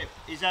or trip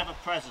is ever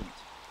present.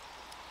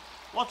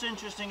 What's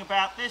interesting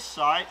about this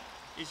site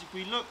is if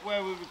we look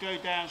where we would go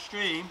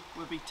downstream,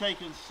 we'll be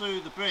taken through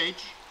the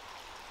bridge.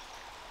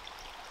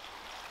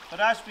 But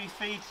as we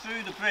feed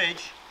through the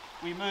bridge,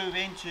 we move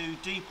into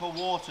deeper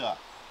water.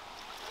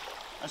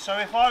 And so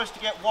if I was to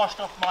get washed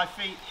off my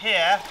feet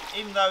here,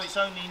 even though it's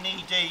only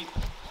knee deep,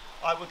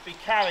 I would be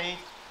carried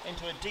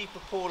into a deeper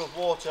pool of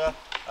water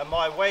and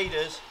my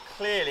waders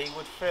clearly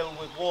would fill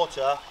with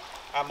water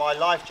and my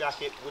life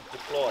jacket would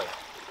deploy.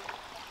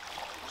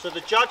 So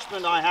the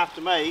judgment I have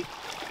to make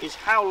is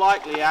how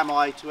likely am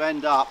I to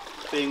end up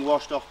being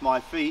washed off my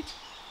feet,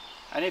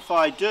 and if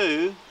I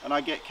do and I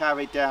get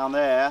carried down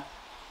there,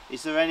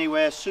 is there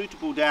anywhere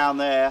suitable down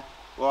there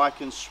where I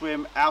can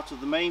swim out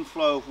of the main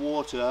flow of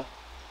water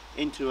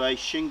into a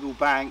shingle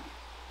bank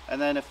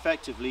and then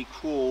effectively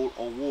crawl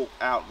or walk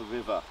out the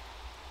river.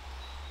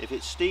 If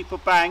it's steeper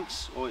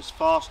banks or it's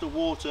faster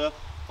water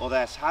or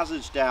there's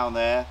hazards down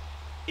there,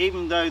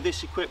 even though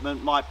this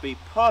equipment might be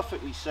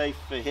perfectly safe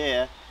for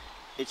here,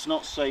 it's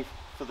not safe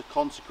for the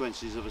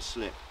consequences of a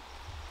slip,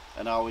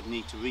 and I would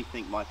need to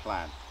rethink my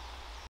plan.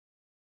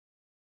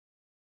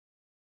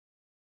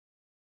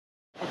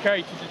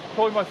 Okay, to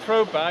deploy my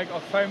throw bag,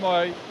 I've found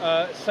my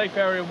safe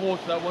area of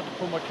water that I want to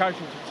pull my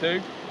casualty to.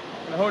 I'm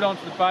going to hold on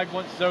to the bag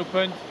once it's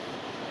opened,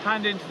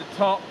 hand into the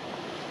top,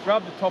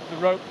 grab the top of the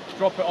rope,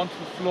 drop it onto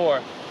the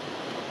floor.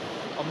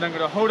 I'm then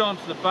going to hold on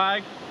to the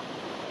bag,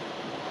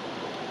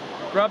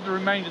 grab the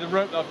remainder of the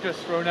rope that I've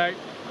just thrown out,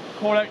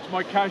 call out to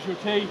my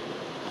casualty,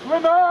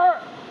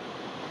 swimmer!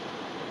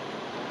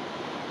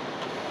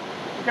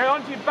 Okay,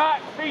 onto your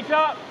back, feet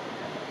up.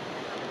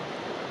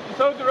 Just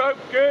hold the rope,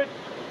 good.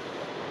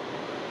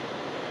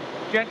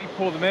 Gently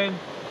pull them in.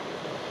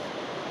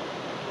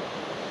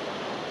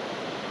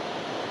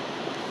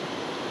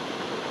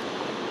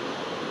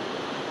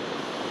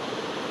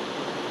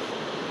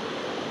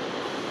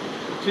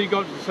 Until you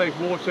got to the safe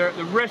water.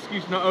 The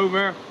rescue's not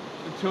over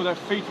until their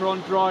feet are on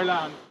dry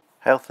land.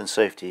 Health and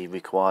safety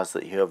requires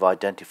that you have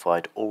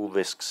identified all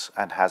risks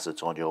and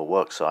hazards on your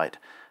worksite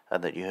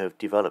and that you have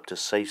developed a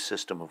safe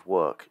system of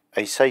work.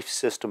 A safe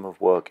system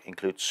of work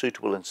includes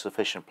suitable and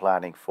sufficient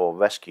planning for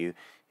rescue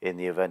in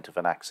the event of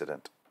an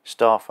accident.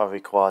 Staff are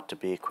required to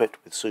be equipped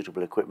with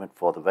suitable equipment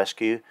for the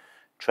rescue,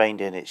 trained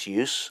in its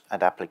use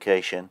and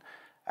application,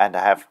 and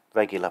have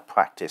regular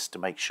practice to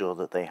make sure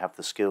that they have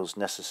the skills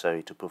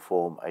necessary to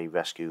perform a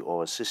rescue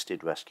or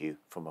assisted rescue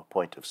from a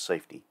point of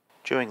safety.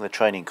 During the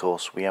training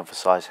course, we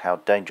emphasize how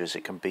dangerous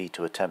it can be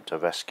to attempt a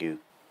rescue.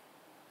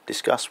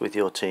 Discuss with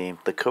your team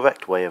the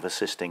correct way of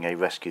assisting a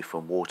rescue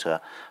from water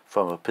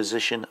from a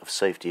position of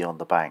safety on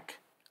the bank.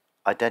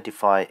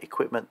 Identify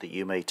equipment that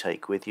you may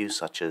take with you,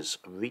 such as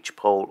a reach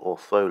pole or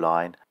throw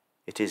line.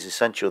 It is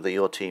essential that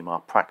your team are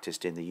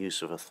practiced in the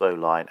use of a throw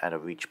line and a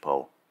reach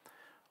pole.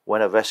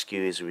 When a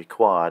rescue is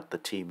required, the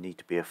team need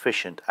to be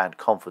efficient and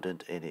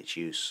confident in its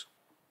use.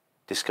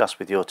 Discuss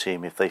with your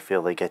team if they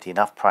feel they get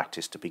enough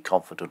practice to be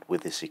confident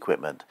with this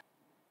equipment.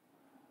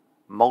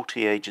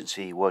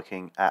 Multi-agency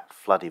working at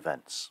flood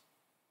events.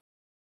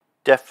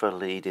 DEFRA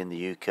lead in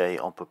the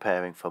UK on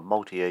preparing for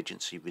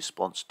multi-agency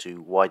response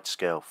to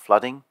wide-scale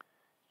flooding.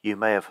 You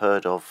may have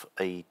heard of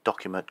a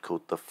document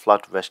called the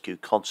Flood Rescue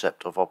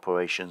Concept of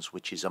Operations,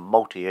 which is a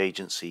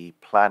multi-agency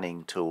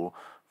planning tool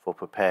for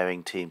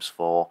preparing teams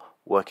for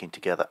working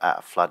together at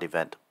a flood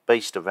event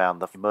based around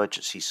the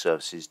Emergency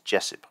Services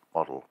GESIP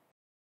model.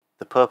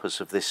 The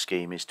purpose of this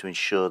scheme is to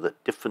ensure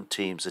that different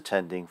teams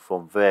attending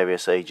from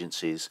various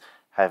agencies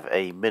have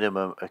a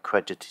minimum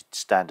accredited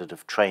standard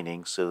of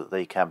training so that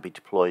they can be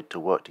deployed to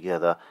work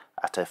together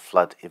at a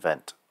flood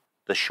event.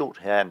 The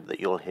shorthand that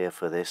you'll hear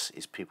for this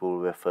is people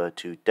refer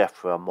to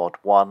DEFRA Mod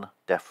 1,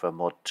 DEFRA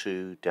Mod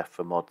 2,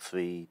 DEFRA Mod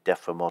 3,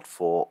 DEFRA Mod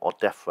 4 or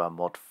DEFRA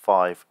Mod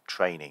 5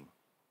 training.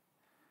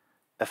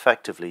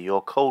 Effectively,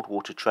 your cold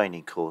water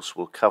training course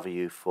will cover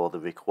you for the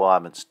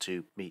requirements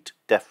to meet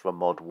DEFRA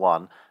Mod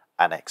 1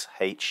 Annex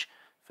H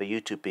for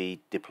you to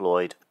be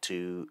deployed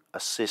to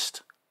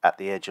assist at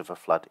the edge of a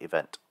flood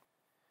event.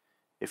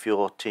 If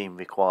your team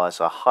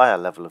requires a higher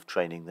level of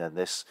training than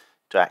this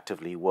to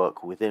actively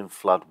work within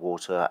flood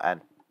water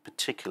and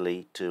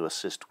particularly to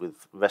assist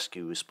with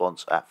rescue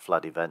response at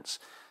flood events,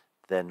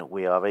 then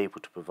we are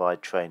able to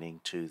provide training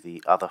to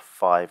the other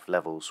 5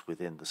 levels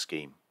within the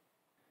scheme.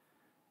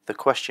 The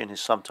question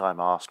is sometimes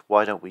asked,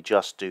 why don't we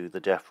just do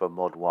the DEFRA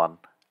Mod 1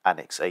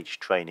 Annex H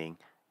training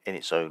in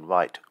its own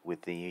right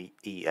with the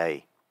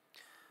EA?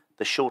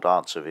 The short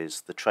answer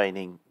is the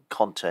training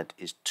content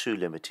is too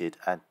limited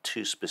and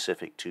too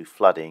specific to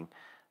flooding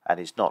and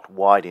is not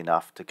wide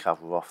enough to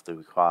cover off the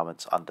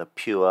requirements under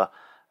PURE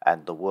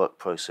and the work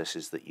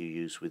processes that you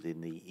use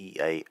within the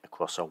EA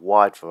across a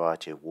wide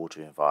variety of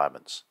water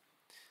environments.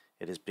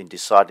 It has been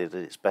decided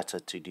that it's better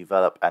to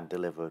develop and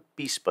deliver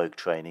bespoke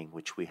training,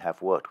 which we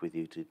have worked with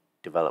you to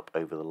develop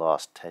over the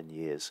last 10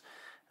 years.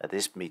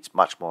 This meets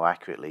much more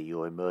accurately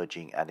your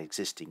emerging and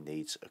existing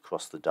needs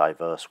across the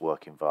diverse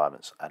work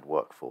environments and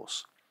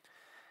workforce.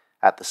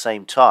 At the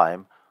same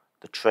time,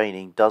 the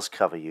training does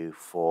cover you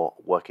for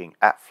working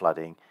at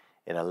flooding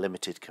in a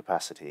limited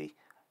capacity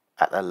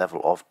at the level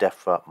of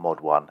DEFRA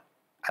Mod 1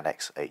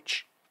 Annex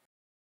H.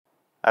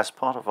 As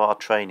part of our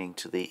training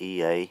to the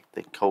EA,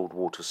 the Cold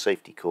Water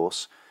Safety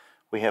course,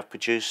 we have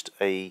produced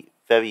a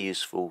very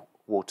useful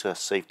water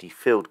safety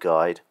field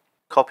guide.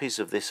 Copies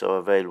of this are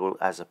available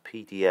as a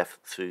PDF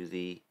through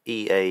the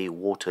EA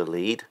Water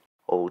Lead,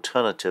 or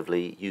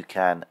alternatively you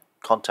can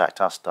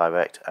contact us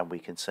direct and we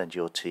can send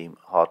your team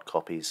hard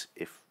copies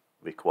if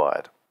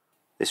required.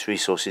 This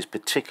resource is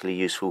particularly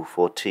useful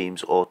for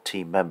teams or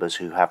team members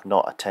who have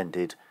not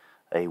attended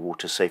a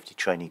water safety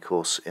training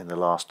course in the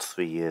last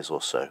 3 years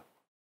or so.